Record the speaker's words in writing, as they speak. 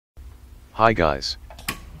Hi guys.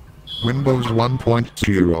 Windows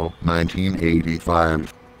 1.0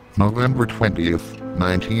 1985. November 20th,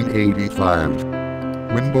 1985.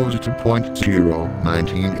 Windows 2.0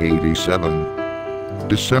 1987.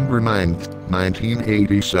 December 9th,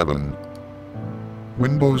 1987.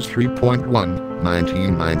 Windows 3.1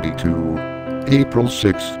 1992. April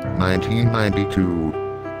 6th, 1992.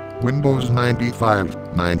 Windows 95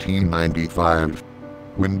 1995.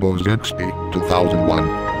 Windows XP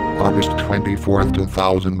 2001. August 24th,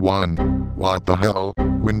 2001. What the hell?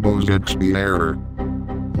 Windows XP error.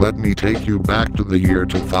 Let me take you back to the year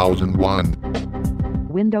 2001.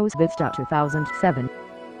 Windows Vista 2007.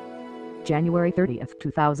 January 30th,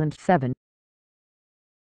 2007.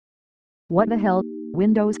 What the hell?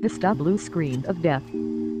 Windows Vista blue screen of death.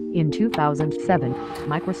 In 2007,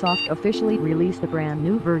 Microsoft officially released a brand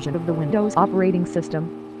new version of the Windows operating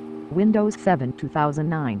system, Windows 7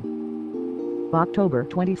 2009. October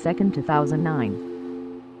 22,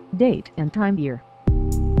 2009. Date and time year.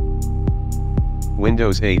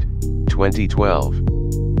 Windows 8, 2012.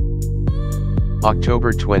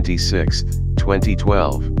 October 26,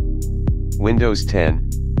 2012. Windows 10,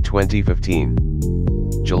 2015.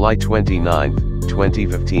 July 29,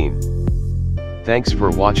 2015. Thanks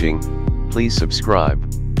for watching. Please subscribe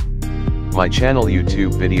my channel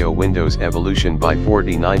YouTube video Windows Evolution by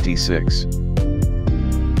 4096.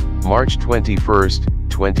 March 21st,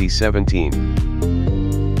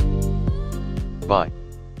 2017. Bye.